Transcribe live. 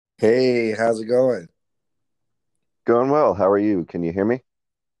Hey, how's it going? Going well. How are you? Can you hear me?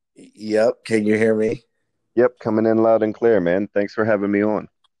 Yep, can you hear me? Yep, coming in loud and clear, man. Thanks for having me on.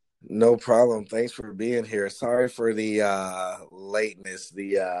 No problem. Thanks for being here. Sorry for the lateness.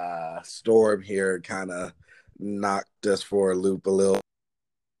 The storm here kind of knocked us for a loop a little.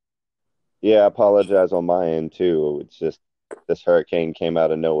 Yeah, I apologize on my end too. It's just this hurricane came out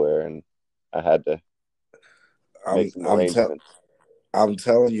of nowhere and I had to make I'm some I'm te arrangements. I'm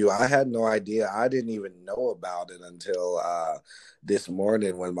telling you, I had no idea. I didn't even know about it until this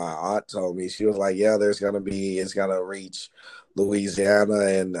morning when my aunt told me. She was like, "Yeah, it's gonna reach Louisiana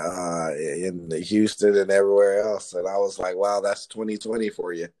and in Houston and everywhere else." And I was like, "Wow, that's 2020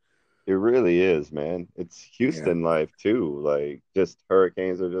 for you." It really is, man. It's Yeah. Houston life too. Like just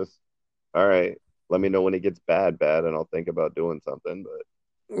hurricanes are just all right. Let me know when it gets bad, and I'll think about doing something. But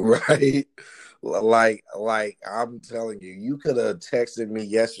Right. Like I'm telling you, you could have texted me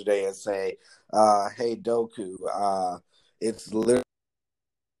yesterday and say, hey Doku, it's literally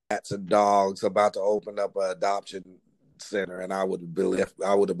cats and dogs about to open up an adoption center, and I would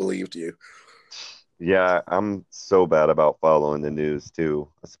have believed you. yeah, I'm so bad about following the news too,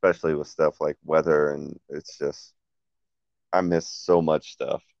 especially with stuff like weather, and it's just I miss so much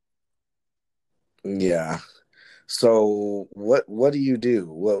stuff. Yeah. So what do you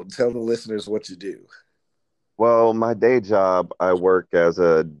do? Well, tell the listeners what you do. Well, my day job, I work as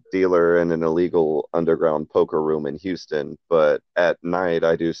a dealer in an illegal underground poker room in Houston, but at night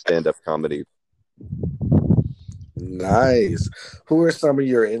I do stand-up comedy. Nice. Who are some of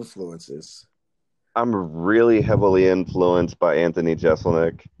your influences? I'm really heavily influenced by Anthony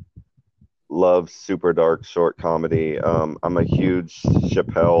Jeselnik. Love super dark short comedy. I'm a huge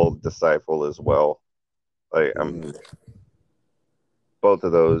Chappelle disciple as well. Like I'm Mm, both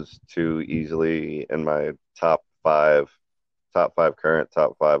of those two easily in my top five current,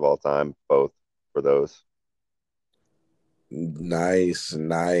 top five all time, both for those. Nice,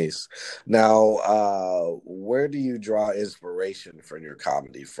 nice. Now, where do you draw inspiration for your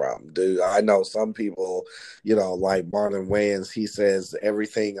comedy from? Do I know some people, like Marlon Wayans, he says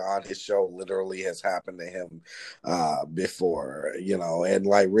everything on his show literally has happened to him before, and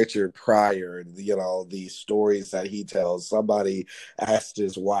like Richard Pryor, the stories that he tells. Somebody asked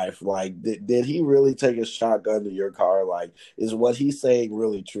his wife, like, did he really take a shotgun to your car? Like, is what he's saying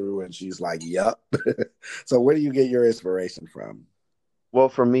really true? And she's like, yep. So where do you get your inspiration from? Well,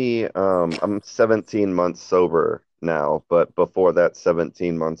 for me, I'm 17 months sober now, but before that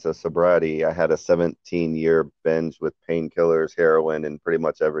 17 months of sobriety, I had a 17-year binge with painkillers, heroin, and pretty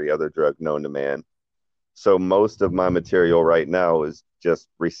much every other drug known to man. So most of my material right now is just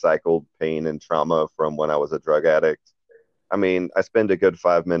recycled pain and trauma from when I was a drug addict. I mean, I spend a good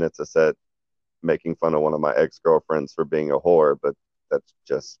 5 minutes a set making fun of one of my ex-girlfriends for being a whore, but that's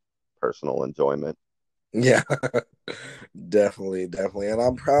just personal enjoyment. Yeah, definitely, definitely. And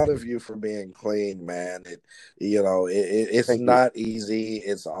I'm proud of you for being clean, man. It's Thank you. not easy.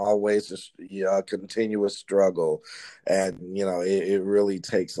 It's always a continuous struggle. And, it really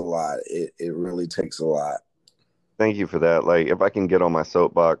takes a lot. It really takes a lot. Thank you for that. Like, if I can get on my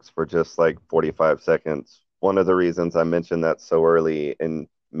soapbox for just like 45 seconds, one of the reasons I mentioned that so early and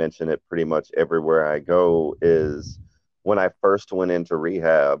mention it pretty much everywhere I go is when I first went into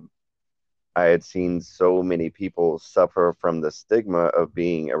rehab, I had seen so many people suffer from the stigma of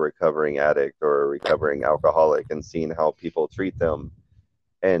being a recovering addict or a recovering alcoholic and seeing how people treat them.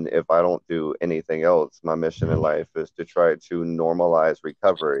 And if I don't do anything else, my mission in life is to try to normalize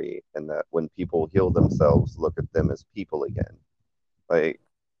recovery and that when people heal themselves, look at them as people again. Like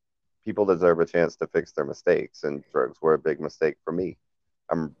people deserve a chance to fix their mistakes, and drugs were a big mistake for me.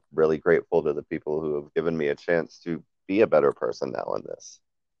 I'm really grateful to the people who have given me a chance to be a better person now in this,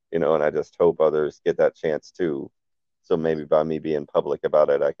 and I just hope others get that chance too. So maybe by me being public about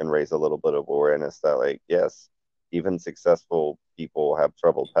it, I can raise a little bit of awareness that, like, yes, even successful people have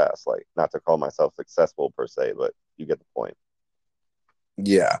troubled past. Like, not to call myself successful per se, but you get the point.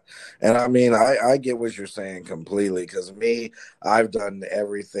 Yeah. And I mean, I get what you're saying completely because me, I've done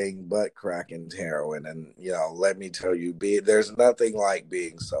everything but crack and heroin. And, let me tell you, there's nothing like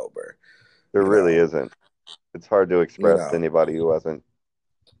being sober, There you really know, isn't. It's hard to you express to know. anybody who hasn't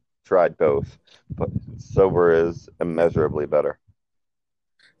tried both, but sober is immeasurably better.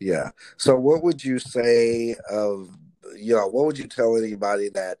 Yeah. So what would you say what would you tell anybody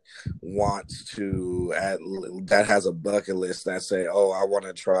that wants that has a bucket list that say, "Oh, I want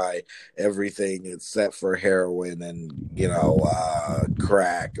to try everything except for heroin and,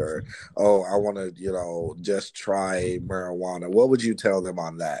 crack," or, "Oh, I want to, just try marijuana." What would you tell them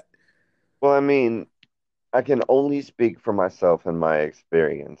on that? Well, I mean, I can only speak for myself and my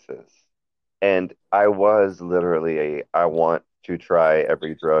experiences. And I was literally I want to try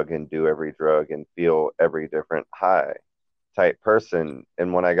every drug and do every drug and feel every different high type person.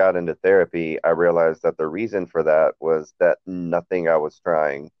 And when I got into therapy, I realized that the reason for that was that nothing I was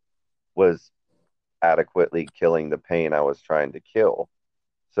trying was adequately killing the pain I was trying to kill.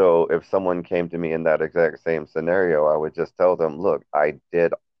 So if someone came to me in that exact same scenario, I would just tell them, look, I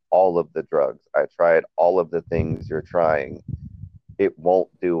did all of the drugs. I tried all of the things you're trying. It won't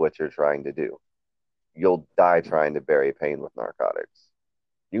do what you're trying to do. You'll die trying to bury pain with narcotics.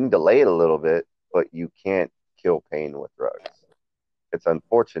 You can delay it a little bit, but you can't kill pain with drugs. It's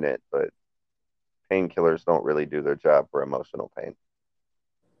unfortunate, but painkillers don't really do their job for emotional pain.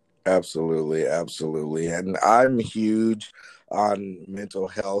 Absolutely, absolutely. And I'm huge on mental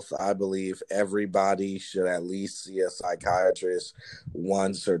health. I believe everybody should at least see a psychiatrist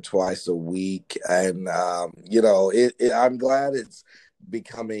once or twice a week. And, I'm glad it's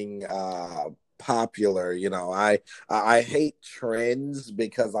becoming popular. I hate trends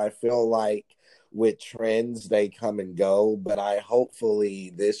because I feel like with trends they come and go, but I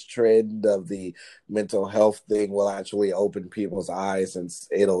hopefully this trend of the mental health thing will actually open people's eyes and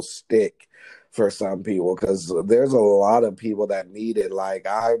it'll stick for some people because there's a lot of people that need it. Like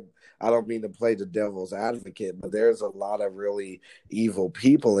I don't mean to play the devil's advocate, but there's a lot of really evil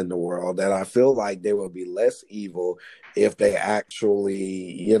people in the world, and I feel like they would be less evil if they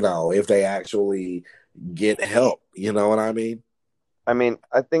actually get help. You know what I mean? I mean,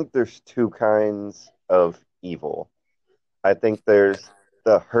 I think there's two kinds of evil. I think there's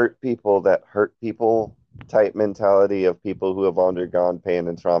the hurt people that hurt people type mentality of people who have undergone pain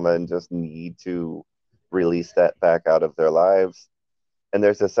and trauma and just need to release that back out of their lives. And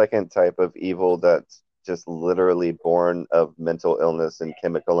there's a second type of evil that's just literally born of mental illness and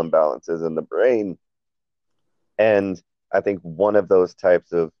chemical imbalances in the brain. And I think one of those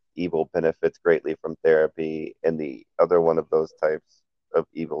types of evil benefits greatly from therapy, and the other one of those types of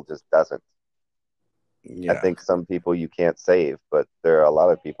evil just doesn't. I Yeah. think some people you can't save, but there are a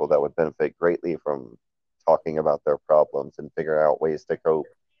lot of people that would benefit greatly from talking about their problems and figuring out ways to cope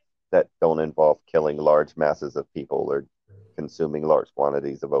that don't involve killing large masses of people or consuming large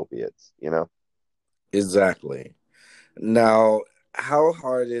quantities of opiates, you know? Exactly. Now, how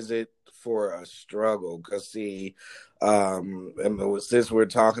hard is it for a struggle? Because see, and since we're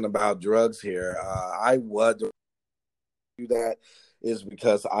talking about drugs here, I would do that is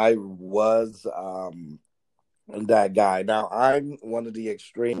because I was that guy. Now, I'm one of the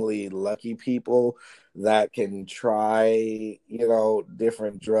extremely lucky people that can try,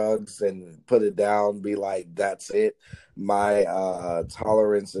 different drugs and put it down, be like, that's it. My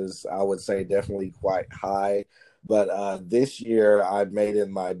tolerance is, I would say, definitely quite high. But this year, I've made it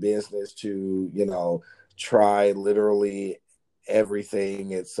my business to, try literally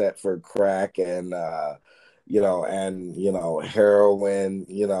everything except for crack and heroin.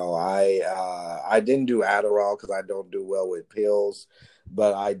 I didn't do Adderall because I don't do well with pills,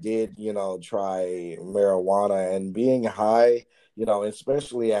 but I did, try marijuana and being high,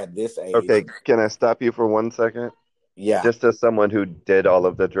 especially at this age. Okay, can I stop you for 1 second? Yeah. Just as someone who did all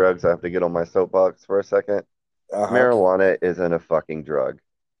of the drugs, I have to get on my soapbox for a second. Uh-huh. Marijuana isn't a fucking drug.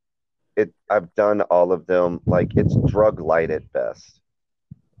 I've done all of them, like it's drug light at best.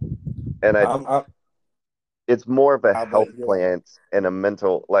 And I'm it's more of a I'll let health you. plan and a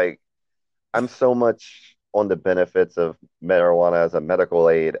mental, like I'm so much on the benefits of marijuana as a medical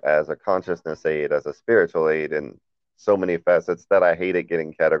aid, as a consciousness aid, as a spiritual aid, and so many facets that I hate it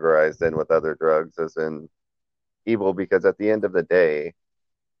getting categorized in with other drugs as in evil because at the end of the day,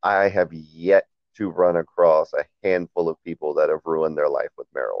 I have yet to run across a handful of people that have ruined their life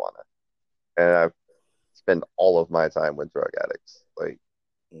with marijuana. And I've spent all of my time with drug addicts. Like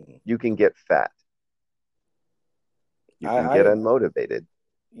you can get fat, you I, can get I unmotivated.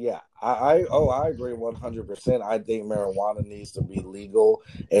 Yeah, I agree 100%. I think marijuana needs to be legal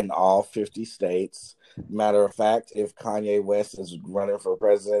in all 50 states. Matter of fact, if Kanye West is running for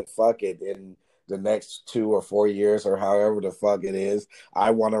president, fuck it. In the next 2 or 4 years, or however the fuck it is,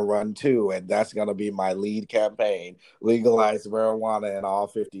 I want to run too. And that's going to be my lead campaign: legalize marijuana in all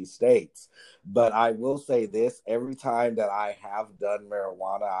 50 states. But I will say this: every time that I have done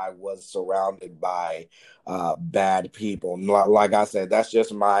marijuana, I was surrounded by bad people. Like I said, that's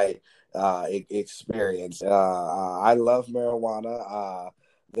just my experience. I love marijuana.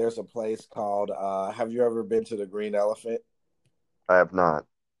 There's a place called. Have you ever been to the Green Elephant? I have not.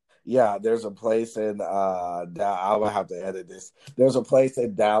 Yeah, there's a place in I'll have to edit this. There's a place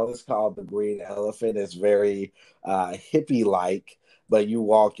in Dallas called the Green Elephant. It's very hippie like. but you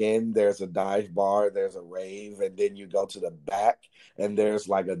walk in, there's a dive bar, there's a rave, and then you go to the back and there's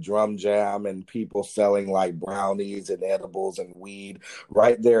like a drum jam and people selling like brownies and edibles and weed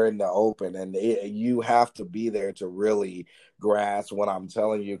right there in the open. And you have to be there to really grasp what I'm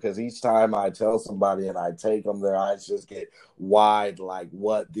telling you, because each time I tell somebody and I take them, their eyes just get wide, like,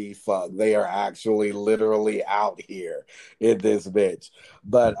 what the fuck? They are actually literally out here in this bitch.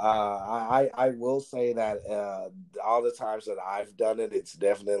 But I will say that all the times that I've done it, it's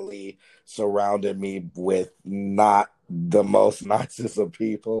definitely surrounded me with not the most nicest of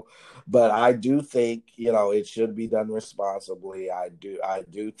people. But I do think, it should be done responsibly. I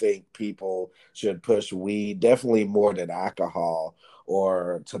do think people should push weed definitely more than alcohol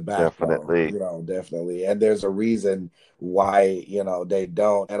or tobacco, Definitely. definitely. And there's a reason why, they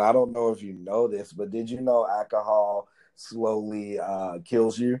don't. And I don't know if you know this, but did you know alcohol slowly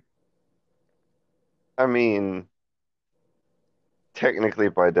kills you? I mean, technically,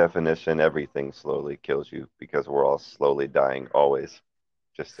 by definition, everything slowly kills you because we're all slowly dying always.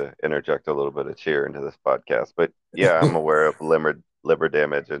 Just to interject a little bit of cheer into this podcast. But yeah, I'm aware of liver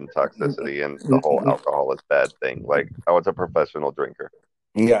damage and toxicity, and the whole alcohol is bad thing. Like, I was a professional drinker.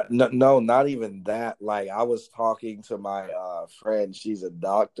 Yeah, no, no, not even that. Like, I was talking to my friend, she's a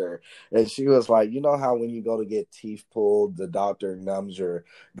doctor, and she was like, you know how when you go to get teeth pulled, the doctor numbs your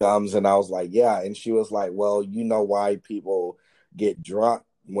gums, and I was like, yeah, and she was like, well, you know why people get drunk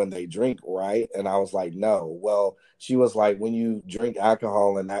when they drink, right? And I was like, no. Well, she was like, when you drink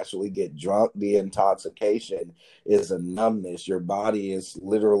alcohol and actually get drunk, the intoxication is a numbness. Your body is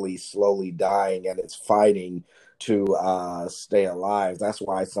literally slowly dying, and it's fighting to stay alive. That's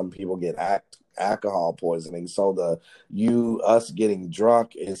why some people get alcohol poisoning. So us getting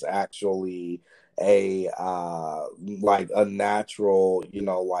drunk is actually a like a natural,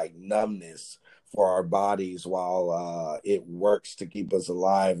 like numbness for our bodies while it works to keep us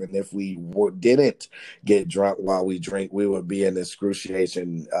alive. And if we didn't get drunk while we drink, we would be in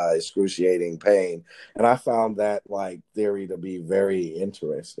excruciating pain. And I found that like theory to be very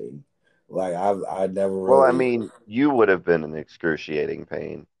interesting. Like I never Well, I really, mean, you would have been in excruciating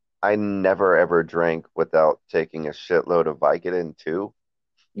pain. I never ever drank without taking a shitload of Vicodin too.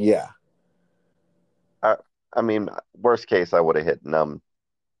 yeah, I, I mean, worst case, I would have hit numb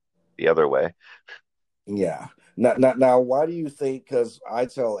the other way. yeah. Now, why do you think? Because I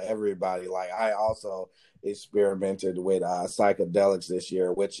tell everybody, like I also experimented with psychedelics this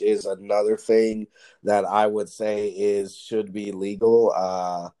year, which is another thing that I would say is should be legal.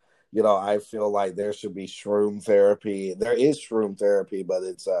 I feel like there should be shroom therapy. There is shroom therapy, but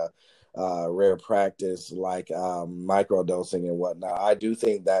it's a rare practice, like microdosing and whatnot. I do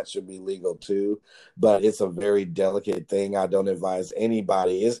think that should be legal too, but it's a very delicate thing. I don't advise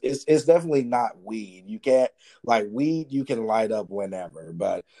anybody. It's definitely not weed. You can't, like, weed you can light up whenever,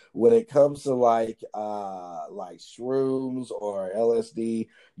 but when it comes to like shrooms or LSD,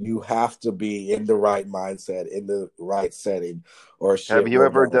 you have to be in the right mindset, in the right setting, or Have shit you will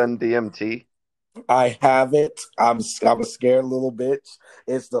ever go. done DMT? I haven't. I'm a scared little bitch.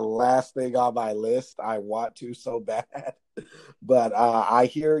 It's the last thing on my list. I want to so bad, but I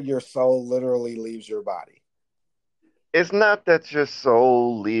hear your soul literally leaves your body. It's not that your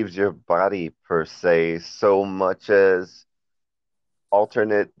soul leaves your body per se, so much as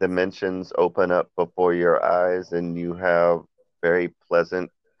alternate dimensions open up before your eyes and you have very pleasant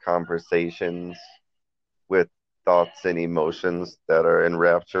conversations with thoughts and emotions that are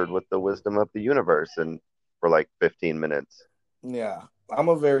enraptured with the wisdom of the universe and for like 15 minutes. Yeah, I'm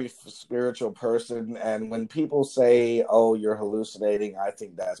a very spiritual person, and when people say, "Oh, you're hallucinating," I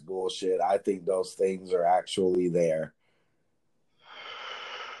think that's bullshit. I think those things are actually there.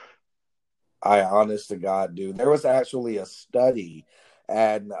 I honest to God do. There was actually a study,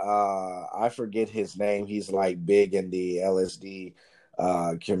 and I forget his name. He's like big in the LSD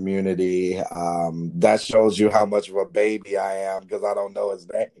community. That shows you how much of a baby I am because I don't know his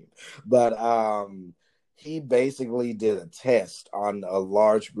name. But he basically did a test on a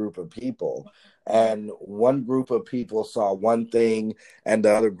large group of people. And one group of people saw one thing, and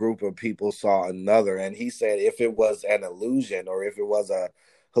the other group of people saw another. And he said if it was an illusion or if it was a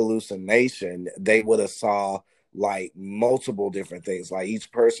hallucination, they would have saw like multiple different things. Like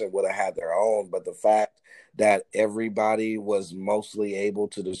each person would have had their own, but the fact that everybody was mostly able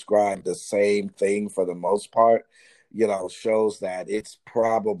to describe the same thing for the most part, shows that it's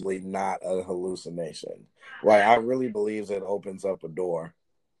probably not a hallucination. Like I really believe it opens up a door.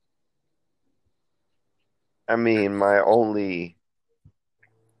 I mean, I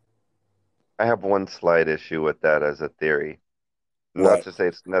have one slight issue with that as a theory. Not What? to say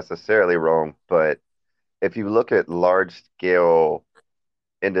it's necessarily wrong, but if you look at large scale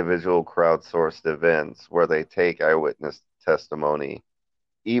individual crowdsourced events where they take eyewitness testimony,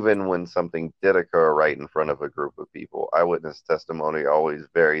 even when something did occur right in front of a group of people. Eyewitness testimony always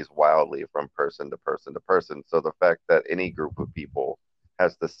varies wildly from person to person to person. So the fact that any group of people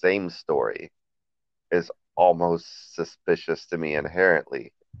has the same story is almost suspicious to me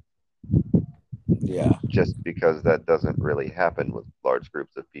inherently, Yeah. just because that doesn't really happen with large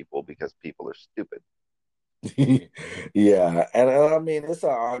groups of people because people are stupid. Yeah, and I mean it's an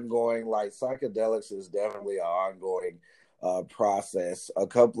ongoing, like psychedelics is definitely an ongoing process. A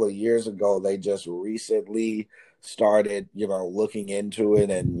couple of years ago, they just recently started, looking into it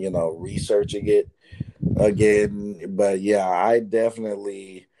and researching it again. But yeah, I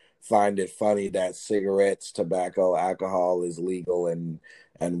definitely find it funny that cigarettes, tobacco, alcohol is legal and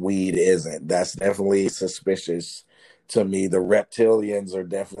weed isn't. That's definitely suspicious to me. The reptilians are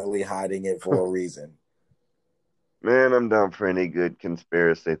definitely hiding it for a reason. Man, I'm down for any good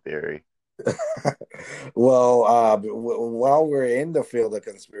conspiracy theory. Well, while we're in the field of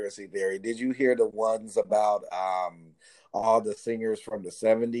conspiracy theory, did you hear the ones about all the singers from the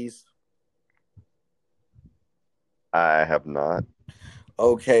 70s? I have not.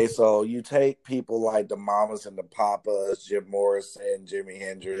 Okay, so you take people like the Mamas and the Papas, Jim Morrison, Jimi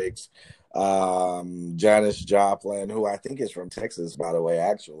Hendrix, Janis Joplin, who I think is from Texas, by the way,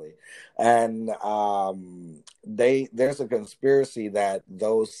 actually, and there's a conspiracy that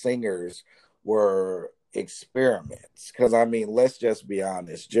those singers were experiments. Because I mean, let's just be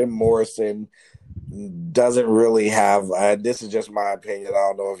honest, Jim Morrison doesn't really have this is just my opinion, I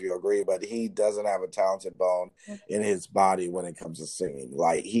don't know if you agree, but he doesn't have a talented bone in his body when it comes to singing.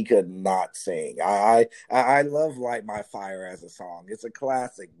 Like he could not sing. I love Light My Fire as a song. It's a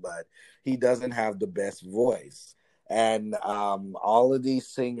classic, but he doesn't have the best voice. And all of these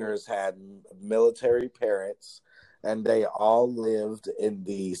singers had military parents, and they all lived in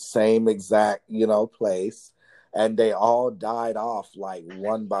the same exact place, and they all died off like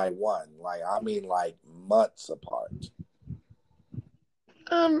one by one. Like I mean, like months apart.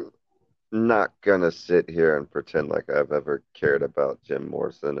 I'm not gonna sit here and pretend like I've ever cared about Jim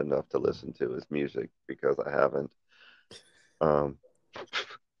Morrison enough to listen to his music because I haven't. Um,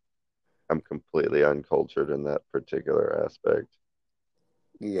 I'm completely uncultured in that particular aspect.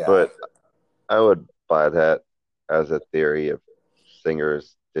 Yeah, But I would buy that as a theory if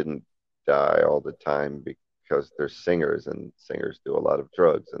singers didn't die all the time because they're singers and singers do a lot of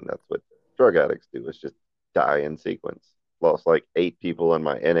drugs, and that's what drug addicts do is just die in sequence. Lost like 8 people in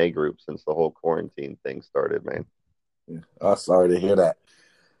my NA group since the whole quarantine thing started, man. I'm sorry to hear that.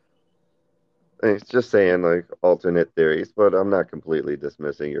 It's just saying like alternate theories, but I'm not completely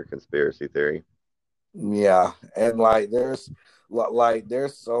dismissing your conspiracy theory. Yeah, and there's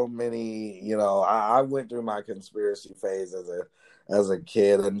so many. I went through my conspiracy phase as a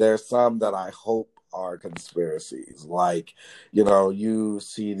kid, and there's some that I hope are conspiracies. Like, you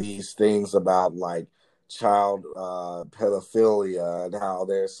see these things about like child pedophilia and how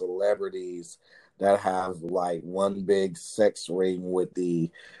there's celebrities that have like one big sex ring with the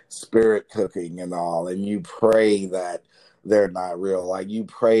spirit cooking and all, and you pray that they're not real. Like you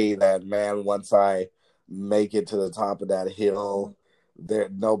pray that, man, once I make it to the top of that hill, there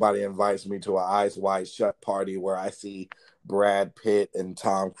nobody invites me to an Eyes Wide Shut party where I see Brad Pitt and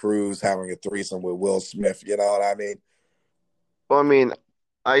Tom Cruise having a threesome with Will Smith. You know what I mean? Well, I mean,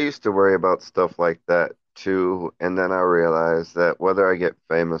 I used to worry about stuff like that too, and then I realized that whether I get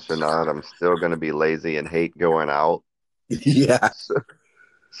famous or not, I'm still going to be lazy and hate going out. Yeah, So,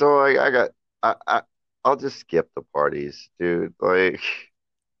 so I'll just skip the parties, dude. Like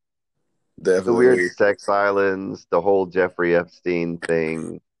the weird definitely. sex islands, the whole Jeffrey Epstein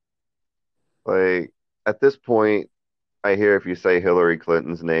thing. Like at this point, I hear if you say Hillary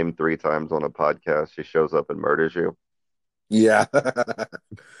Clinton's name 3 times on a podcast, she shows up and murders you. Yeah.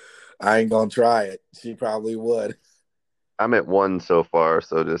 I ain't gonna try it. She probably would. I'm at 1 so far,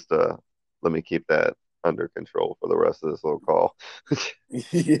 so just let me keep that under control for the rest of this little call.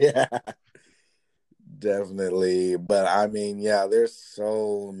 Yeah, definitely. But I mean, yeah, there's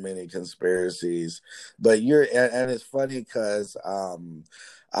so many conspiracies. But and it's funny because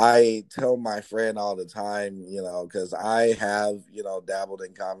I tell my friend all the time, because I have, dabbled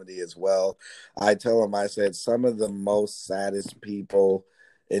in comedy as well. I tell him, I said, some of the most saddest people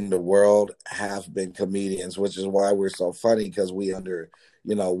in the world have been comedians, which is why we're so funny, because we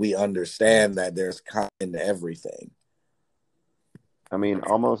understand that there's comedy in everything. I mean,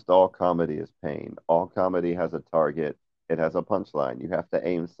 almost all comedy is pain. All comedy has a target. It has a punchline. You have to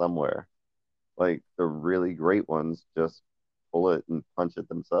aim somewhere. Like the really great ones just pull it and punch it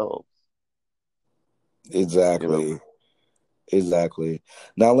themselves. You know, Exactly. exactly.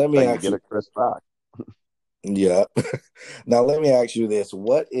 Now let me Like you ask get you, a Chris Rock. yeah. Now let me ask you this: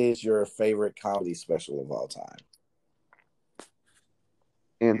 what is your favorite comedy special of all time?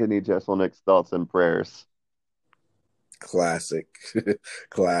 Anthony Jeselnik's Thoughts and Prayers. Classic,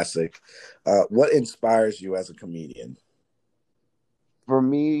 classic. What inspires you as a comedian? For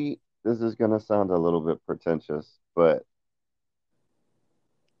me, this is going to sound a little bit pretentious, but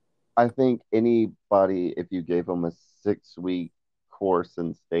I think anybody, if you gave them a 6 week course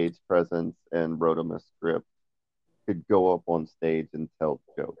in stage presence and wrote them a script, could go up on stage and tell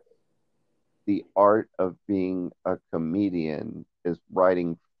jokes. The art of being a comedian is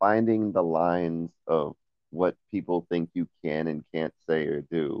writing, finding the lines of what people think you can and can't say or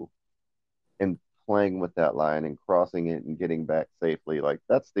do, and playing with that line and crossing it and getting back safely. Like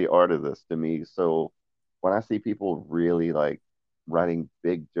that's the art of this to me. So when I see people really like writing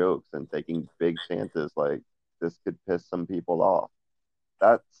big jokes and taking big chances, like this could piss some people off.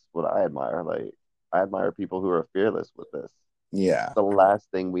 That's what I admire. Like I admire people who are fearless with this. Yeah, The last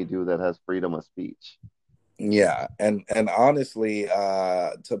thing we do that has freedom of speech. yeah, and honestly,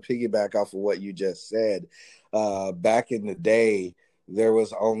 to piggyback off of what you just said, back in the day, there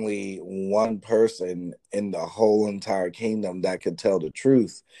was only one person in the whole entire kingdom that could tell the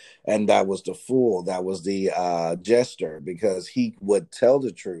truth, and that was the fool. That was the jester, because he would tell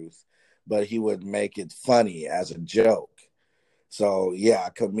the truth, but he would make it funny as a joke. So yeah,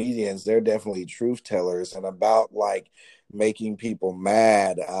 comedians, they're definitely truth tellers. And about like making people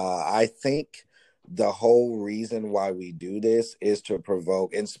mad, I think the whole reason why we do this is to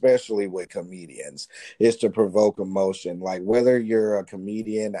provoke, and especially with comedians, is to provoke emotion. Like whether you're a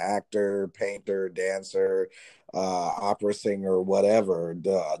comedian, actor, painter, dancer, opera singer, whatever,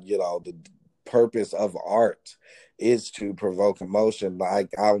 the purpose of art is to provoke emotion.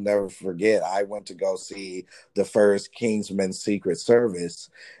 Like I'll never forget, I went to go see the first Kingsman Secret Service,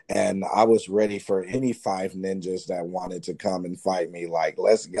 and I was ready for any five ninjas that wanted to come and fight me. Like,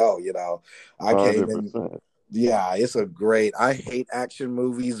 let's go, I came in. 100%. Yeah, it's a great. I hate action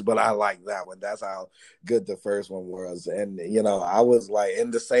movies, but I like that one. That's how good the first one was. And I was like,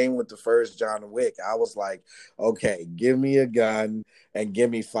 and the same with the first John Wick. I was like, okay, give me a gun and give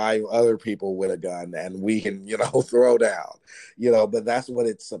me five other people with a gun, and we can, throw down. But that's what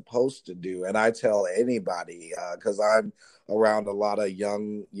it's supposed to do. And I tell anybody, because I'm around a lot of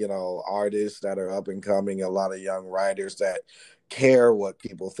young, artists that are up and coming, a lot of young writers that care what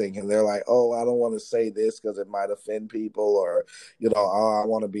people think, and they're like, oh, I don't want to say this because it might offend people, or oh, I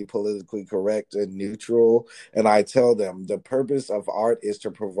want to be politically correct and neutral. And I tell them the purpose of art is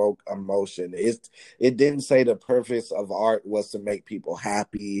to provoke emotion. It didn't say the purpose of art was to make people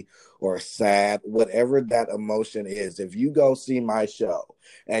happy or sad, whatever that emotion is. If you go see my show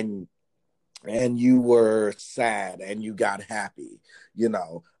and you were sad and you got happy, you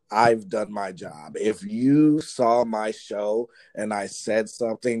know, I've done my job. If you saw my show and I said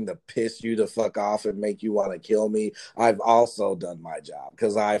something to piss you the fuck off and make you want to kill me, I've also done my job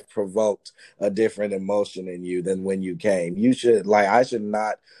because I've provoked a different emotion in you than when you came. You should, like, I should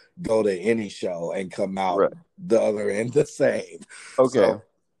not go to any show and come out Right. the other end the same. Okay. So,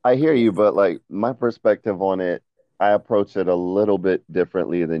 I hear you, but like my perspective on it, I approach it a little bit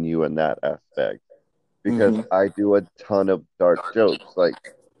differently than you in that aspect because mhm. I do a ton of dark jokes. Like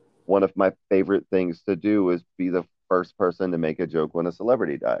one of my favorite things to do is be the first person to make a joke when a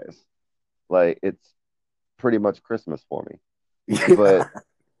celebrity dies. Like it's pretty much Christmas for me. But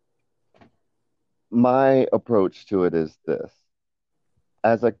my approach to it is this.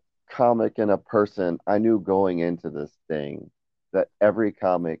 As a comic and a person, I knew going into this thing that every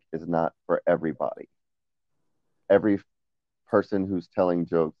comic is not for everybody. Every person who's telling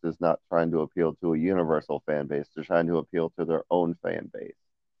jokes is not trying to appeal to a universal fan base. They're trying to appeal to their own fan base.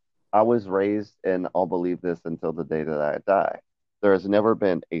 I was raised, and I'll believe this until the day that I die. There has never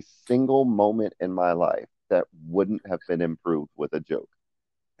been a single moment in my life that wouldn't have been improved with a joke.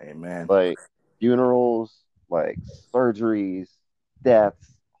 Amen. Like funerals, like surgeries,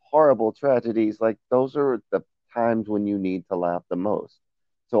 deaths, horrible tragedies. Like those are the times when you need to laugh the most.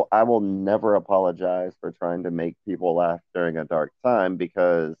 So I will never apologize for trying to make people laugh during a dark time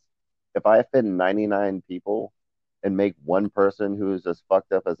because if I offend 99 people and make one person who's as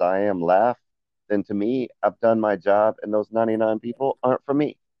fucked up as I am laugh, then to me, I've done my job and those 99 people aren't for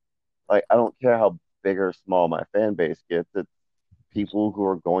me. Like, I don't care how big or small my fan base gets. It's people who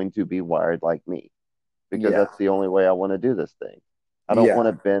are going to be wired like me because Yeah. that's the only way I want to do this thing. I don't want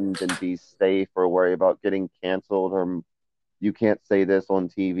Yeah. to bend and be safe or worry about getting canceled or you can't say this on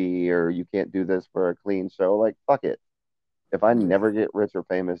TV or you can't do this for a clean show. Like, fuck it. If I never get rich or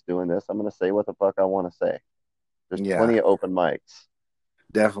famous doing this, I'm going to say what the fuck I want to say. There's Yeah. plenty of open mics.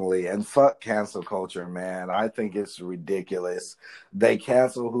 Definitely. And fuck cancel culture, man. I think it's ridiculous. They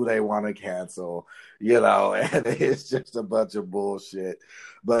cancel who they want to cancel, and it's just a bunch of bullshit.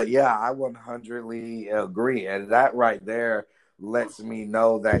 But yeah, I 100% agree. And that right there lets me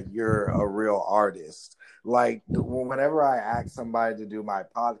know that you're a real artist. Like, whenever I ask somebody to do my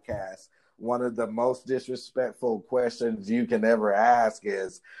podcast, one of the most disrespectful questions you can ever ask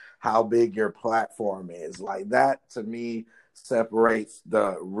is how big your platform is. Like, that to me separates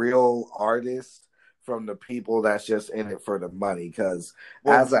the real artist from the people that's just in it for the money. Because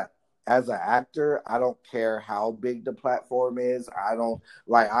Well, as an actor, I don't care how big the platform is. I don't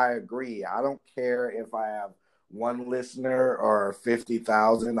like. I agree. I don't care if I have one listener or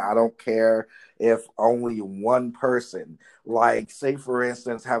 50,000. I don't care if only one person. Like, say for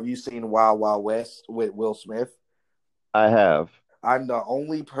instance, have you seen Wild Wild West with Will Smith? I have. I'm the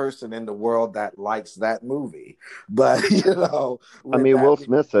only person in the world that likes that movie. But I with mean, Will that,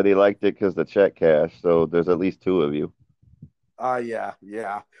 Smith said he liked it because the check cashed, so there's at least two of you. yeah,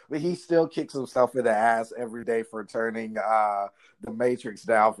 yeah. But he still kicks himself in the ass every day for turning the Matrix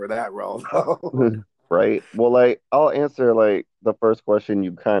down for that role, though. Right? Well, like, I'll answer like the first question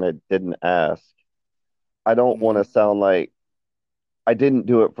you kind of didn't ask. I don't want to Mhm. sound like I didn't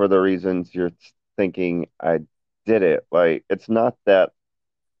do it for the reasons you're thinking I did it. Like, it's not that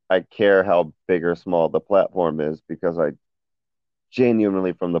I care how big or small the platform is because I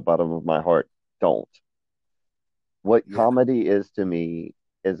genuinely, from the bottom of my heart, don't. What Yeah, comedy is to me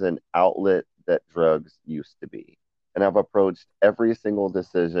is an outlet that drugs used to be. And I've approached every single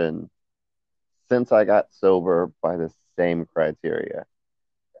decision since I got sober by the same criteria.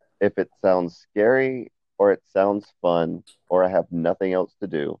 If it sounds scary or it sounds fun or I have nothing else to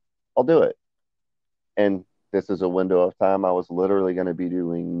do, I'll do it. And this is a window of time I was literally going to be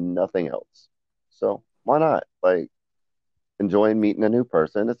doing nothing else. So why not? Like, enjoying meeting a new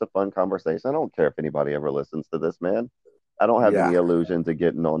person. It's a fun conversation. I don't care if anybody ever listens to this, man. I don't have any yeah. illusions of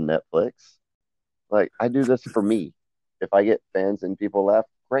getting on Netflix. Like, I do this for me. If I get fans and people laugh,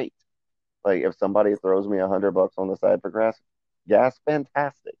 great. Like, if somebody throws me $100 on the side for gas,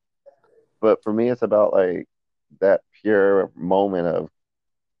 fantastic. But for me, it's about like that pure moment of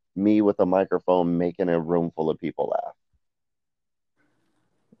me with a microphone making a room full of people laugh.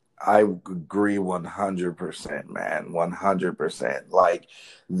 I agree 100%, man. 100%. Like,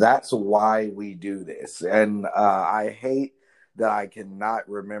 that's why we do this. And I hate that I cannot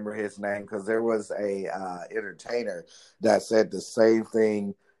remember his name because there was a entertainer that said the same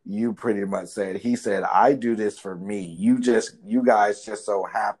thing you pretty much said. He said, I do this for me. You guys just so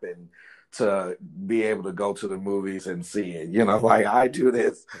happen to be able to go to the movies and see it. Like, I do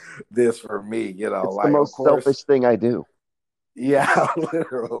this for me, It's the like, of most course. selfish thing I do. Yeah,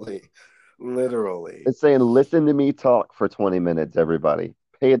 literally, literally. It's saying, listen to me talk for 20 minutes, everybody.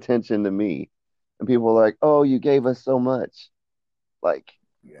 Pay attention to me. And people are like, oh, you gave us so much. Like,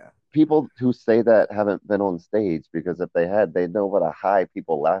 Yeah. people who say that haven't been on stage because if they had, they'd know what a high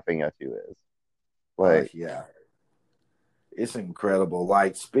people laughing at you is. Like, Yeah. It's incredible.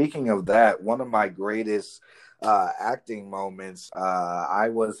 Like, speaking of that, one of my greatest acting moments, I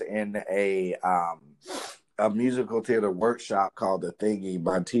was in a musical theater workshop called The Thingy.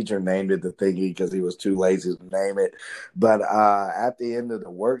 My teacher named it The Thingy because he was too lazy to name it. But at the end of the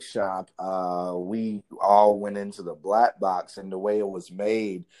workshop, we all went into the black box, and the way it was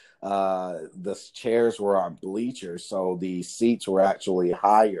made, the chairs were on bleachers, so the seats were actually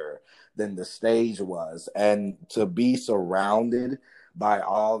higher than the stage was. And to be surrounded by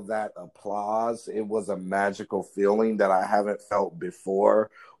all that applause, it was a magical feeling that I haven't felt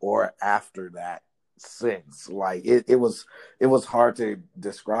before or after that since. Like, it was hard to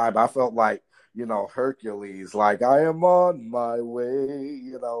describe. I felt like, Hercules, like, I am on my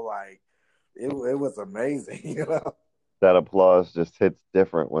way, like, it was amazing, that applause just hits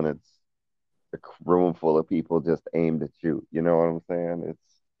different when it's a room full of people just aimed at you. You know what I'm saying? It's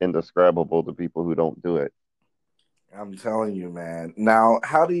indescribable to people who don't do it. I'm telling you, man. Now,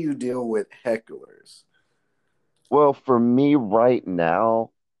 how do you deal with hecklers? Well, for me right now,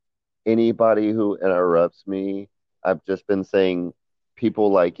 anybody who interrupts me, I've just been saying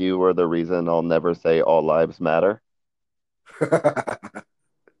people like you are the reason I'll never say all lives matter.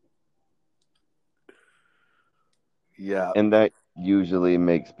 Yeah. And that usually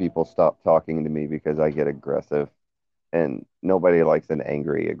makes people stop talking to me because I get aggressive. And nobody likes an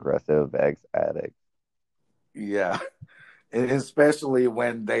angry, aggressive ex-addict. Yeah. And especially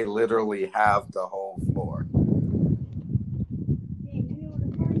when they literally have the whole floor.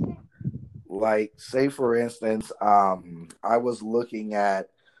 Like, say for instance, I was looking at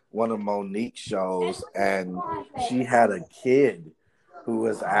one of Monique's shows, and she had a kid who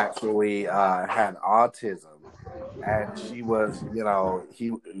was actually had autism, and she was,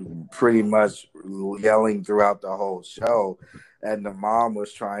 he pretty much yelling throughout the whole show, and the mom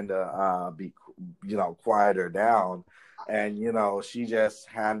was trying to be, quiet her down, and she just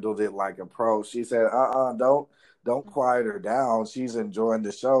handled it like a pro. She said, don't quiet her down. She's enjoying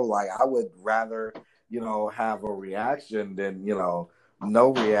the show. Like, I would rather, have a reaction than,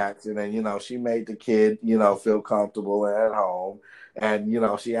 no reaction. And, she made the kid, feel comfortable at home.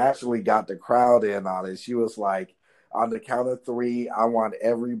 And, she actually got the crowd in on it. She was like, on the count of three, I want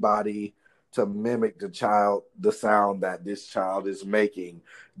everybody to mimic the sound that this child is making,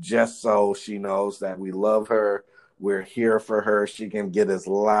 just so she knows that we love her. We're here for her. She can get as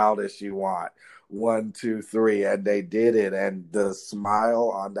loud as she wants. One, two, three, and they did it. And the smile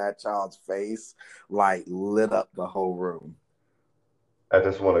on that child's face, like, lit up the whole room. I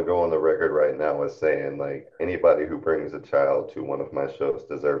just want to go on the record right now as saying, like, anybody who brings a child to one of my shows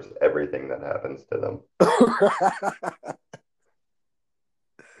deserves everything that happens to them.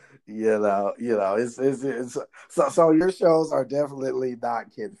 It's so your shows are definitely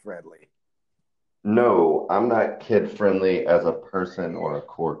not kid friendly. No, I'm not kid friendly as a person or a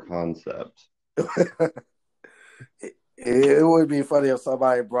core concept. It would be funny if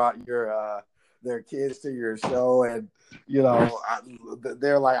somebody brought their kids to your show, and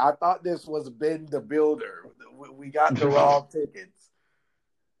they're like, I thought this was Ben the Builder. We got the wrong tickets.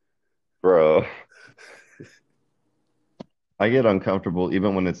 Bro, I get uncomfortable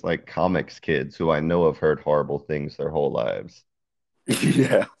even when it's like comics kids who I know have heard horrible things their whole lives.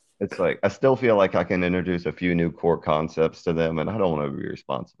 Yeah. It's like I still feel like I can introduce a few new core concepts to them, and I don't want to be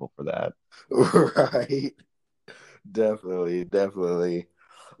responsible for that. Right. Definitely, definitely.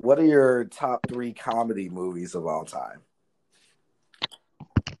 What are your top three comedy movies of all time?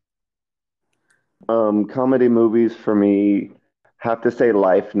 Comedy movies for me have to say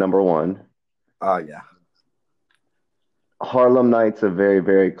Life number one. Oh yeah. Harlem Nights a very,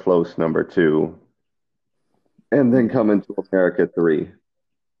 very close number two. And then Coming to America three.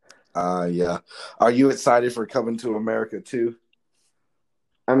 Yeah. Are you excited for Coming to America too?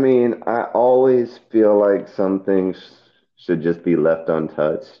 I mean, I always feel like some things should just be left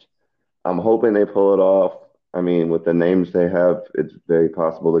untouched. I'm hoping they pull it off. I mean, with the names they have, it's very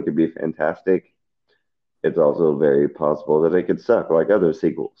possible it could be fantastic. It's also very possible that it could suck like other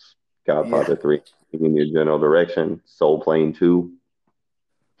sequels. Yeah. Godfather 3, in your general direction. Soul Plane 2,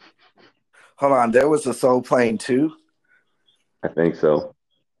 Hold on, there was a Soul Plane too. I think so.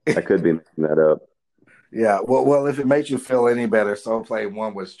 I could be making that up. Yeah. Well, if it makes you feel any better, Soul Plane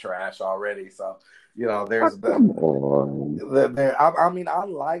one was trash already. So, Oh, there's the come on. I mean, I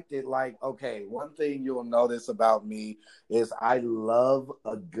liked it. Like, okay, one thing you'll notice about me is I love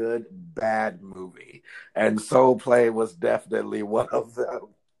a good bad movie, and Soul Plane was definitely one of them.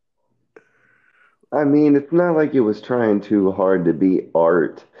 I mean, it's not like it was trying too hard to be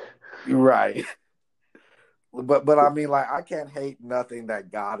art. Right. But I mean, like, I can't hate nothing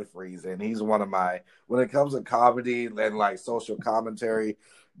that Godfrey's in. He's one of my, when it comes to comedy and like social commentary,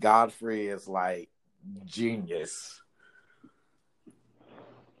 Godfrey is like genius.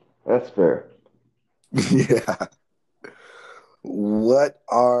 That's fair. Yeah. What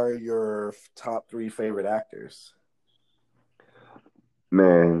are your top three favorite actors?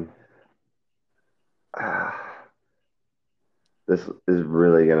 Man, ah, this is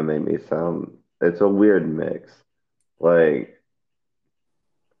really gonna make me sound, it's a weird mix. Like,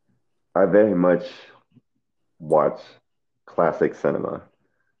 I very much watch classic cinema.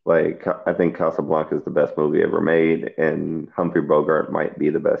 Like, I think Casablanca is the best movie ever made, and Humphrey Bogart might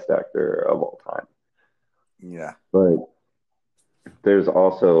be the best actor of all time. Yeah. But there's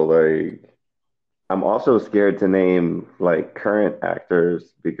also like, I'm also scared to name like current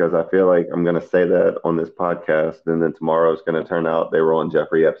actors because I feel like I'm gonna say that on this podcast, and then tomorrow it's gonna turn out they were on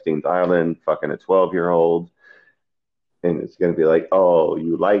Jeffrey Epstein's island, fucking a 12-year-old, and it's gonna be like, oh,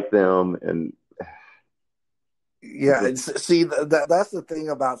 you like them, and Yeah. just See, that's the thing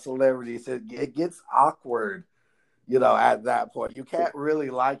about celebrities. It gets awkward, at that point. You can't really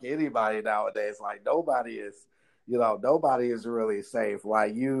like anybody nowadays. Like, nobody is really safe.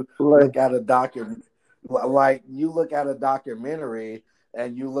 Like, you like, look at a documentary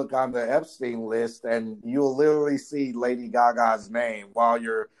and you look on the Epstein list and you'll literally see Lady Gaga's name while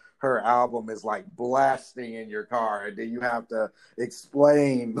her album is like blasting in your car, and then you have to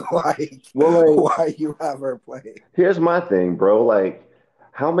explain like well, like, why you have her playing. here's my thing, bro. Like,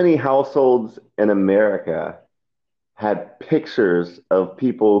 how many households in America had pictures of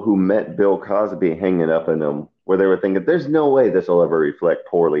people who met Bill Cosby hanging up in them where they were thinking, "There's no way this will ever reflect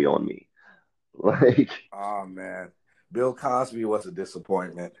poorly on me." Like, Oh man, Bill Cosby was a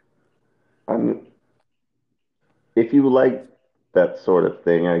disappointment. I'm, if you like that sort of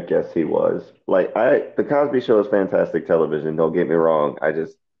thing, I guess he was. The Cosby Show is fantastic television. Don't get me wrong. I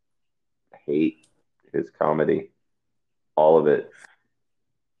just hate his comedy, all of it.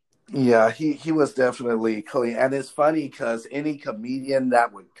 Yeah, he was definitely clean, and it's funny because any comedian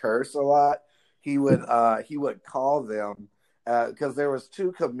that would curse a lot, he would call them because there was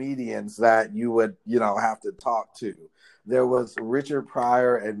two comedians that you would have to talk to. There was Richard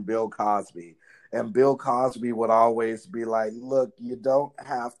Pryor and Bill Cosby, and Bill Cosby would always be like, "Look, you don't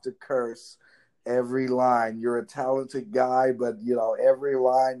have to curse every line. You're a talented guy, but every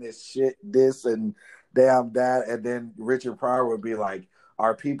line is shit, this and damn that." And then Richard Pryor would be like,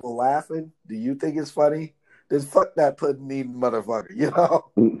 are people laughing? Do you think it's funny? Then fuck that pudding eating motherfucker.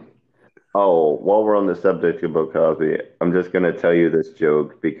 Oh, while we're on the subject of Bill Cosby, I'm just going to tell you this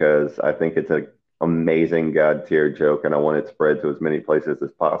joke because I think it's an amazing God tier joke and I want it spread to as many places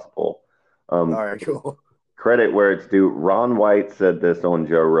as possible. All Um, right, cool. Credit where it's due. Ron White said this on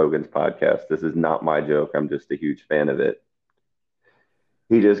Joe Rogan's podcast. This is not my joke. I'm just a huge fan of it.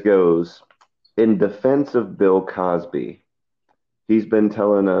 He just goes, in defense of Bill Cosby, he's been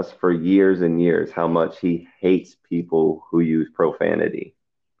telling us for years and years how much he hates people who use profanity.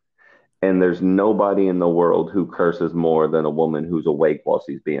 And there's nobody in the world who curses more than a woman who's awake while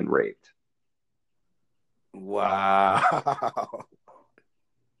she's being raped. Wow.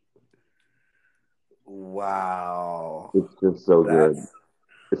 Wow. It's just so good. That's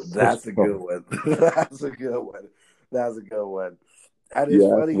It's such that's a good fun. one. That's a good one. That's a good one. And it's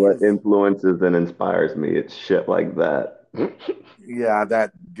You ask funny what because influences and inspires me. It's shit like that. yeah,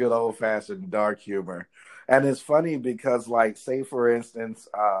 that good old fashioned dark humor. And it's funny because, like, say for instance,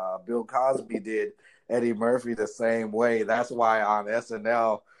 Bill Cosby did Eddie Murphy the same way. That's why on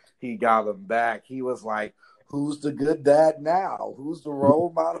SNL he got him back. He was like, "Who's the good dad now? Who's the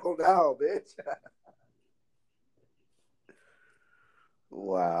role model now, bitch?"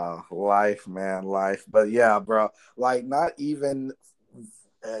 Wow, life, man, life. But yeah, bro, like not even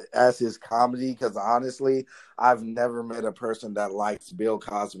as his comedy, because honestly, I've never met a person that likes Bill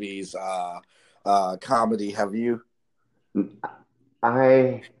Cosby's comedy. Have you?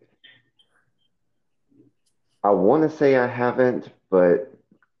 I I want to say I haven't, but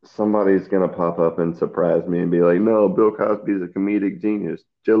somebody's gonna pop up and surprise me and be like, "No, Bill Cosby's a comedic genius,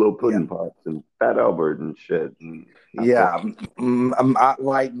 Jello Yeah, Pudding Pops and Fat Albert and shit." And I thought, yeah.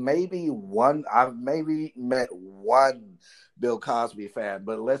 Like maybe one. I've maybe met one Bill Cosby fan,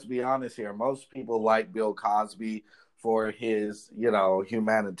 but let's be honest here. Most people like Bill Cosby for his,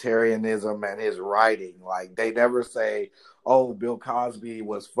 humanitarianism and his writing. Like they never say, "Oh, Bill Cosby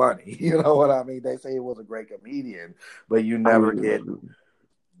was funny." You know what I mean? They say he was a great comedian, but you I never get mean,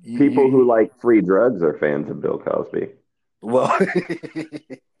 people who you like free drugs are fans of Bill Cosby. well,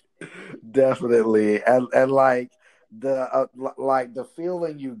 definitely, and like the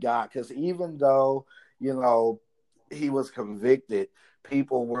feeling you got, because even though you know he was convicted,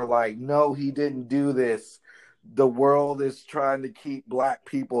 people were like, "No, he didn't do this. The world is trying to keep black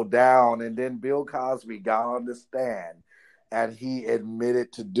people down." And then Bill Cosby got on the stand, and he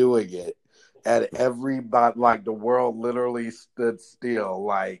admitted to doing it, and everybody, like the world, literally stood still,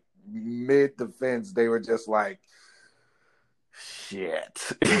 like mid defense. They were just like, shit.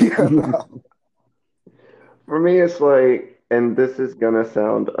 For me, it's like, and this is gonna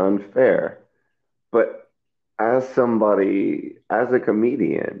sound unfair, but as somebody, as a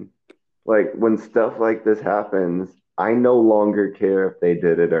comedian, like when stuff like this happens, I no longer care if they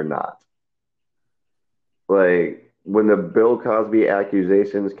did it or not. Like when the Bill Cosby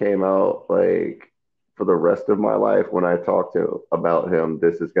accusations came out, like for the rest of my life, when I talk to about him,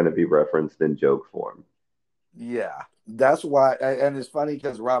 this is going to be referenced in joke form. Yeah, that's why. And it's funny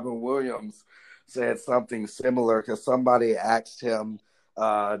because Robin Williams said something similar because somebody asked him,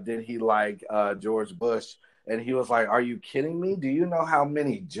 did he like George Bush? And he was like, "Are you kidding me? Do you know how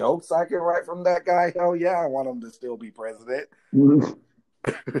many jokes I can write from that guy? Hell yeah, I want him to still be president."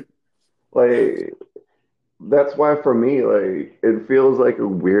 Like that's why for me, like it feels like a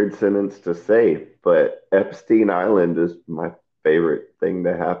weird sentence to say, but Epstein Island is my favorite thing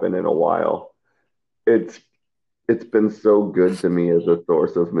to happen in a while. It's it's been so good to me as a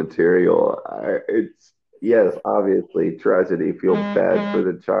source of material. It's yes, obviously tragedy. Feel bad for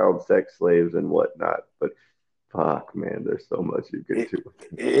the child sex slaves and whatnot, but fuck, man, there's so much you could It, do.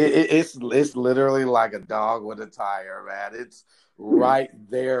 it's literally like a dog with a tire, man. It's right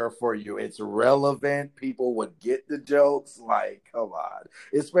there for you. It's relevant. People would get the jokes. Like, come on,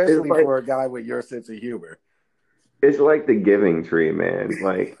 It's especially like for a guy with your sense of humor. It's like the giving tree, man.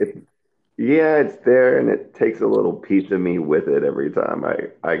 Like yeah, it's there and it takes a little piece of me with it every time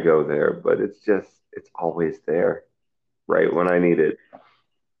I go there, but it's always there right when I need it.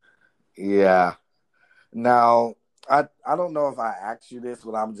 Yeah. Now, I don't know if I asked you this,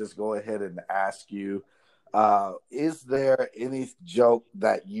 but I'm just go ahead and ask you. Is there any joke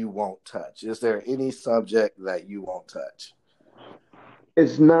that you won't touch? Is there any subject that you won't touch?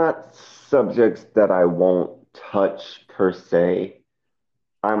 It's not subjects that I won't touch per se.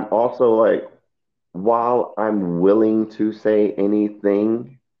 I'm also like, while I'm willing to say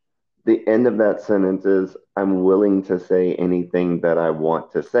anything, the end of that sentence is I'm willing to say anything that I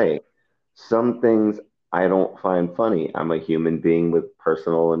want to say. Some things I don't find funny. I'm a human being with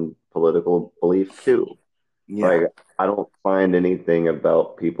personal and political beliefs too. Yeah. Like, I don't find anything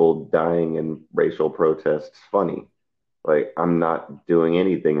about people dying in racial protests funny. Like, I'm not doing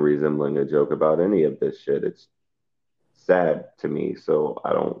anything resembling a joke about any of this shit. It's sad to me, so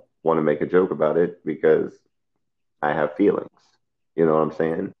I don't want to make a joke about it because I have feelings. You know what I'm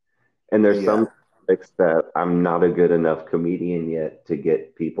saying? And there's Yeah. some topics that I'm not a good enough comedian yet to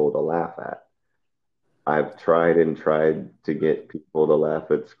get people to laugh at. I've tried and tried to get people to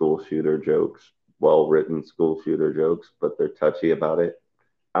laugh at school shooter jokes, well written school shooter jokes, but they're touchy about it.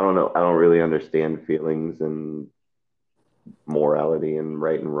 I don't know. I don't really understand feelings and morality and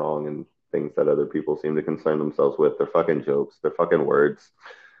right and wrong and things that other people seem to concern themselves with. They're fucking jokes, they're fucking words.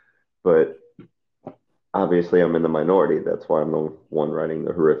 But obviously, I'm in the minority. That's why I'm the one writing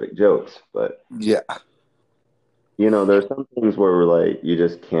the horrific jokes. But Yeah. there's some things where we're like, you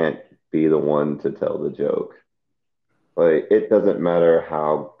just can't be the one to tell the joke. Like, it doesn't matter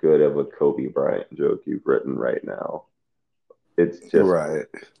how good of a Kobe Bryant joke you've written right now. It's just, Right.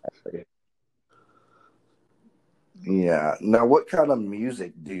 Yeah. Now, what kind of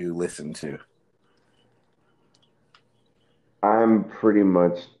music do you listen to? I'm pretty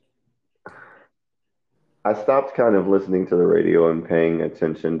much, I stopped kind of listening to the radio and paying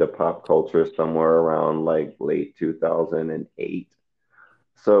attention to pop culture somewhere around like late 2008.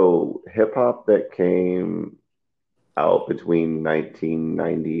 So, hip hop that came out between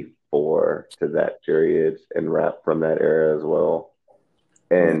 1994 to that period and rap from that era as well,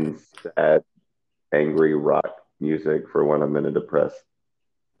 Mm. and sad, angry rock music for when I'm in a depressed,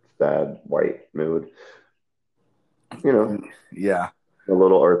 sad, white mood. You know, Yeah. a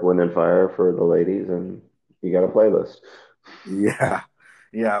little Earth, Wind, and Fire for the ladies, and you got a playlist. Yeah.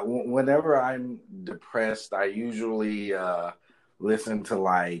 Yeah. Whenever I'm depressed, I usually listen to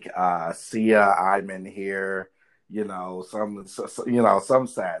like Sia, I'm in here, some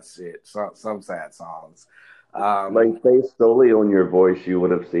sad shit, some sad songs. Um, Like, based solely on your voice, you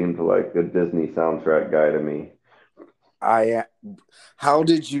would have seemed like a Disney soundtrack guy to me. I How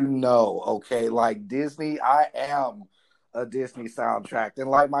did you know? Okay, like Disney, I am a Disney soundtrack. And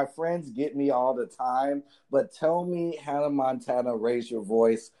like my friends get me all the time, but tell me Hannah Montana Raise Your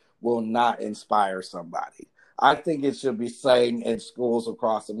Voice will not inspire somebody. I think it should be sang in schools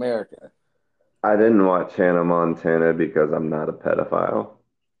across America. I didn't watch Hannah Montana because I'm not a pedophile.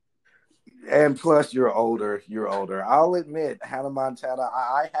 And plus, you're older. You're older. I'll admit, Hannah Montana.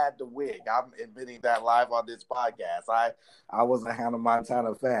 I had the wig. I'm admitting that live on this podcast. I was a Hannah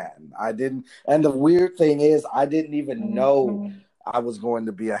Montana fan. I didn't. And the weird thing is, I didn't even know I was going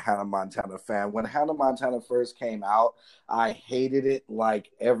to be a Hannah Montana fan. When Hannah Montana first came out, I hated it like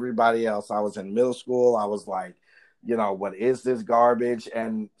everybody else. I was in middle school. I was like, what is this garbage?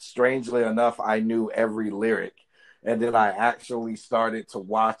 And strangely enough, I knew every lyric, and then I actually started to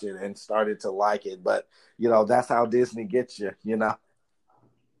watch it and started to like it. But that's how Disney gets you.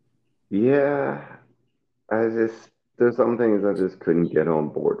 Yeah, I just, there's some things I just couldn't get on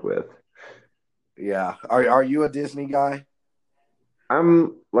board with. Yeah. Are you a Disney guy?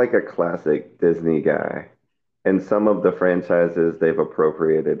 I'm like a classic Disney guy, and some of the franchises they've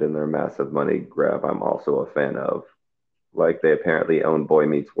appropriated in their massive money grab, I'm also a fan of. Like, they apparently own Boy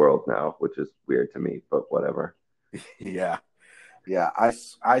Meets World now, which is weird to me, but whatever. Yeah. Yeah,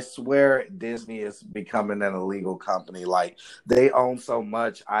 I swear Disney is becoming an illegal company. Like they own so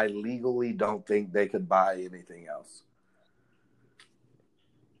much, I legally don't think they could buy anything else.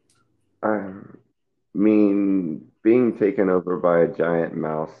 I mean, being taken over by a giant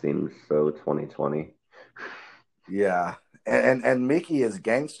mouse seems so 2020. Yeah, and Mickey is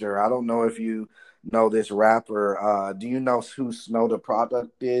gangster. I don't know if you know this rapper. Do you know who Snow the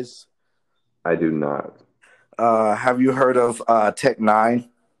Product is? I do not. Have you heard of Tech Nine?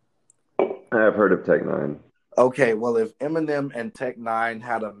 I've heard of Tech Nine. Okay, well, if Eminem and Tech Nine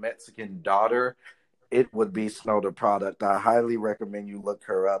had a Mexican daughter, it would be Snow the Product. I highly recommend you look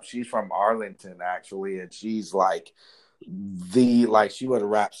her up. She's from Arlington, actually, and she's like she would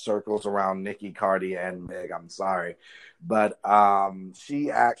wrap circles around Nikki, Cardi, and Meg. I'm sorry, but she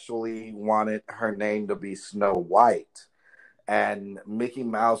actually wanted her name to be Snow White, and Mickey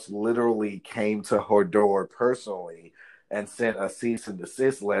Mouse literally came to her door personally and sent a cease and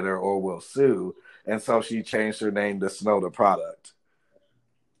desist letter or will sue, and so she changed her name to Snow the Product.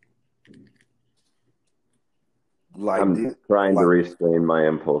 Like, I'm trying to restrain my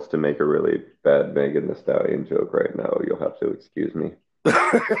impulse to make a really bad Megan Thee Stallion joke right now. You'll have to excuse me.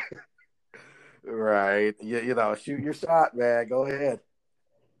 right. Shoot your shot, man. Go ahead.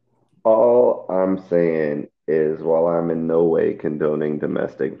 All I'm saying is, while I'm in no way condoning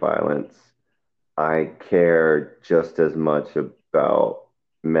domestic violence, I care just as much about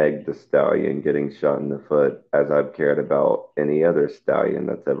Meg the Stallion getting shot in the foot as I've cared about any other stallion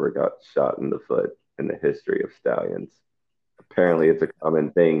that's ever got shot in the foot in the history of stallions. Apparently, it's a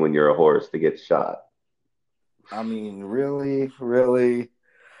common thing when you're a horse to get shot. I mean, really, really.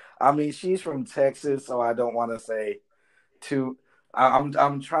 I mean, she's from Texas, so I don't want to say too.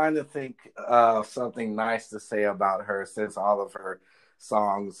 I'm trying to think of something nice to say about her since all of her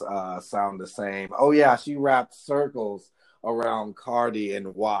songs sound the same. Oh yeah, she wrapped circles around Cardi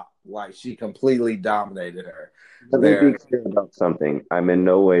and WAP. Like she completely dominated her Let me be there. clear about something. I'm in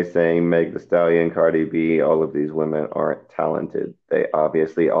no way saying Meg Thee Stallion, Cardi B, all of these women aren't talented. They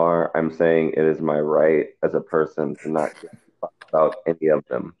obviously are. I'm saying it is my right as a person to not give a fuck about any of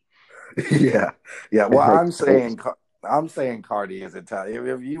them. Yeah, yeah. Well, I I'm saying Cardi is Italian.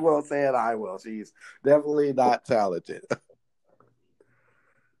 If you won't say it, I will. She's definitely not talented.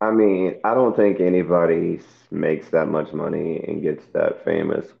 I mean, I don't think anybody makes that much money and gets that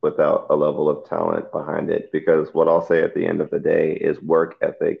famous without a level of talent behind it. Because what I'll say at the end of the day is work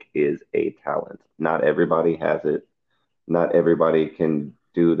ethic is a talent. Not everybody has it. Not everybody can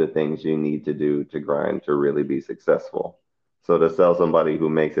do the things you need to do to grind to really be successful. So to sell somebody who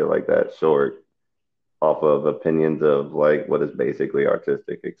makes it like that short off of opinions of like what is basically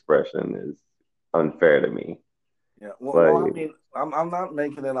artistic expression is unfair to me. Yeah. Like, I mean, I'm not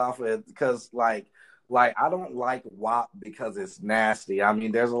making it off of it because like I don't like WAP because it's nasty. I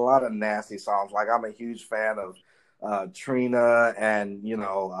mean, there's a lot of nasty songs. Like I'm a huge fan of Trina and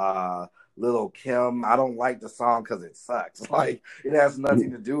Little Kim. I don't like the song because it sucks. Like it has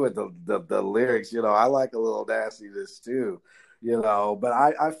nothing to do with the lyrics. I like a little nastiness too. But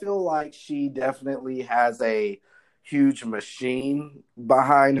I feel like she definitely has a huge machine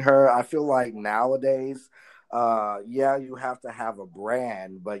behind her. I feel like nowadays yeah, you have to have a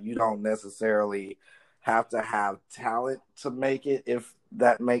brand, but you don't necessarily have to have talent to make it, if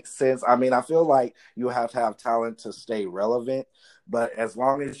that makes sense. I mean, I feel like you have to have talent to stay relevant, but as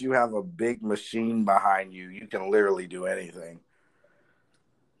long as you have a big machine behind you, you can literally do anything.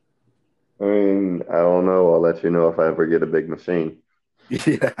 I mean, I don't know. I'll let you know if I ever get a big machine.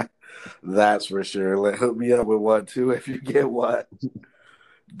 Yeah, that's for sure. Hook me up with one too if you get one.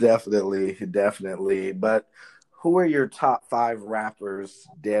 Definitely, definitely. But who are your top five rappers,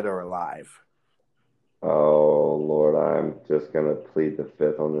 dead or alive? Oh Lord, I'm just gonna plead the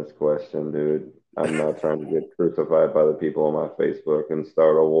fifth on this question, dude. I'm not trying to get crucified by the people on my Facebook and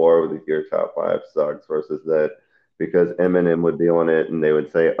start a war with your top five sucks versus that because Eminem would be on it and they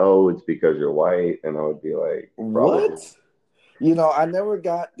would say, "Oh, it's because you're white," and I would be like, What?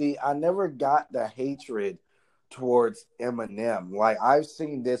 "Probably." I never got the hatred towards Eminem. Like I've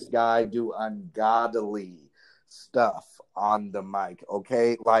seen this guy do ungodly stuff on the mic,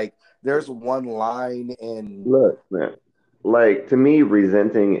 okay? Like there's one line in Look, man. Like to me,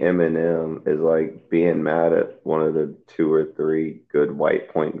 resenting Eminem is like being mad at one of the two or three good white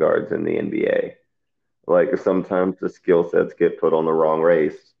point guards in the NBA. Like sometimes the skill sets get put on the wrong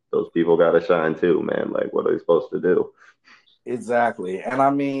race. Those people got to shine too, man. Like what are they supposed to do? exactly. And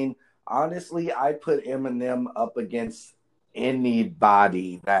I mean, honestly, I put Eminem up against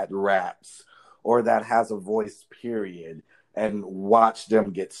anybody that raps or that has a voice, period, and watch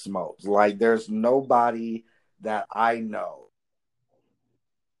them get smoked. Like there's nobody that I know.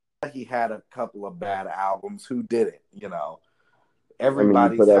 He had a couple of bad albums. Who didn't? I mean,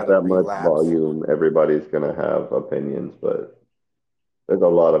 you Everybody's put out had a that much relapse. volume, everybody's gonna have opinions, but there's a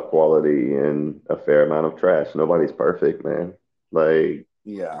lot of quality and a fair amount of trash. Nobody's perfect, man. Like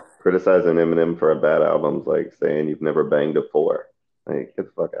Yeah. criticizing Eminem for a bad album's like saying you've never banged a four. Like, get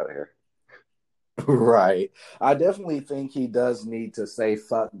the fuck out of here. Right. I definitely think he does need to say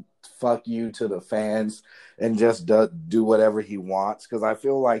fuck you to the fans and just do whatever he wants because I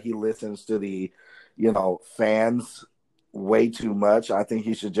feel like he listens to the fans way too much. I think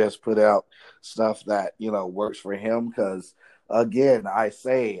he should just put out stuff that, works for him. Because again, I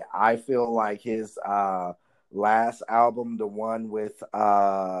feel like his last album, the one with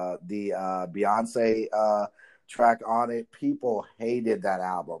the Beyonce track on it, people hated that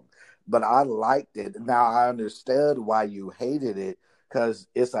album. But I liked it. Now I understood why you hated it, because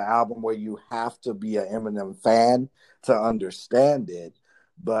it's an album where you have to be an Eminem fan to understand it.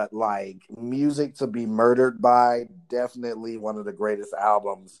 But like Music to Be Murdered By, definitely one of the greatest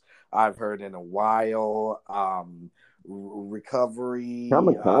albums I've heard in a while. Recovery.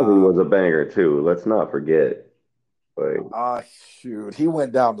 Kamikaze was a banger too. Let's not forget. Like Uh, Shoot, he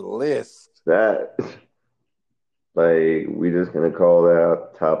went down the list. that. Like we just gonna call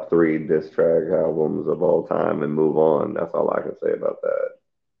that top three diss track albums of all time and move on. That's all I can say about that.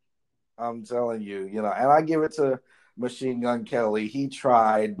 I'm telling you, and I give it to Machine Gun Kelly. He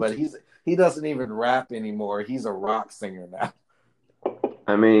tried, but he doesn't even rap anymore. He's a rock singer now.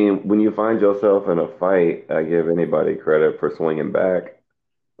 I mean, when you find yourself in a fight, I give anybody credit for swinging back.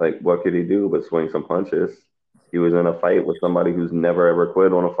 Like, what could he do but swing some punches? He was in a fight with somebody who's never ever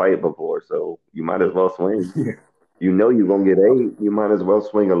quit on a fight before, so you might as well swing. You know you're gonna get ate. You might as well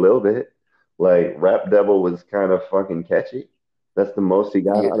swing a little bit. Like, Rap Devil was kind of fucking catchy. That's the most he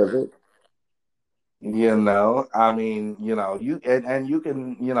got Yeah. out of it. I mean, and you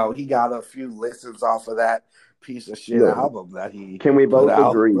can, he got a few listens off of that piece of shit Look, album that he can we put both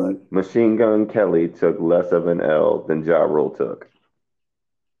out, but agree Machine Gun Kelly took less of an L than Ja Rule took?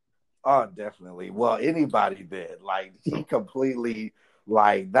 oh, definitely. Well, anybody did. Like he completely,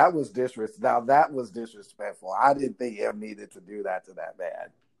 like that was Now that was disrespectful. I didn't think M needed to do that to that man.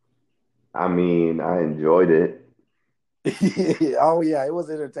 I mean, I enjoyed it Oh yeah, it was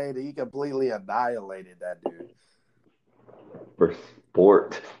entertaining. He completely annihilated that dude. for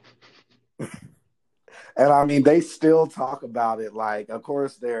sport. And I mean, they still talk about it. Like, of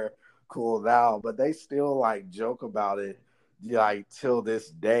course, they're cool now, but they still like joke about it, like till this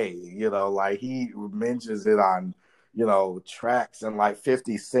day. Like he mentions it on, tracks, and like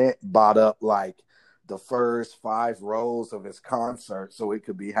 50 Cent bought up like the first 5 rows of his concert so it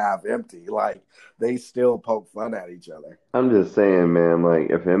could be half empty. Like they still poke fun at each other. I'm just saying, man, like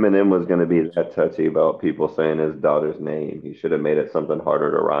if Eminem was going to be that touchy about people saying his daughter's name, he should have made it something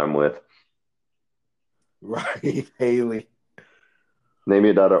harder to rhyme with. Right, Haley. Name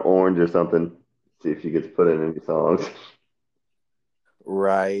your daughter Orange or something. See if she gets put in any songs.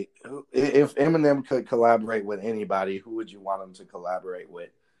 Right. If Eminem could collaborate with anybody, who would you want him to collaborate with?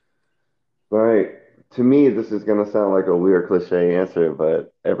 Right. To me, this is going to sound like a weird cliche answer,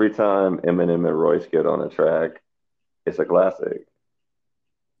 but every time Eminem and Royce get on a track, it's a classic.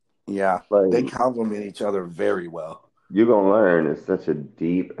 Yeah, they Like, complement each other very well. you're going to learn it's such a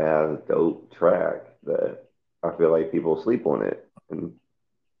deep ass dope track that I feel like people sleep on it. And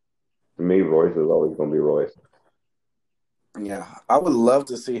to me, Royce is always going to be Royce. Yeah, I would love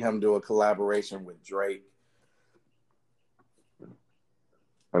to see him do a collaboration with Drake.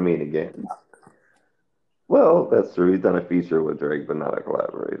 I mean, again, well, that's true. He's done a feature with Drake, but not a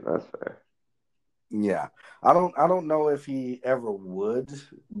collaboration. That's fair. Yeah, I don't know if he ever would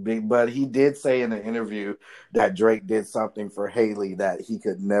be, but he did say in an interview that Drake did something for Haley that he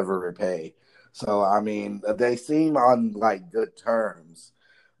could never repay. So I mean, they seem on like good terms,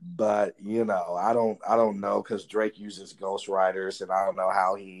 but I don't know because Drake uses ghostwriters, and I don't know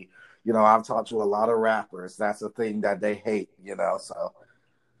how he, I've talked to a lot of rappers. That's a thing that they hate. So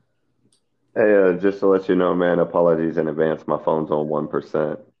Hey, just to let you know, man, apologies in advance. My phone's on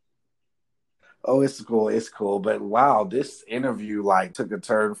 1%. oh, it's cool, it's cool. But wow, this interview like took a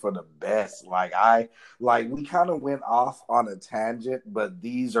turn for the best. Like we kind of went off on a tangent, but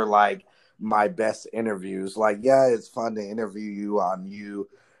these are like my best interviews. Like, yeah, it's fun to interview you on you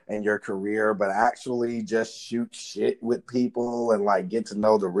and your career, but actually just shoot shit with people and like get to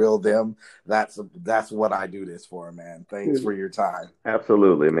know the real them. That's what I do this for, man. Thanks for your time.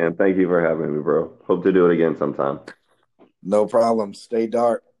 Absolutely, man. Thank you for having me, bro. Hope to do it again sometime. No problem. Stay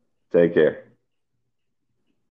dark. Take care.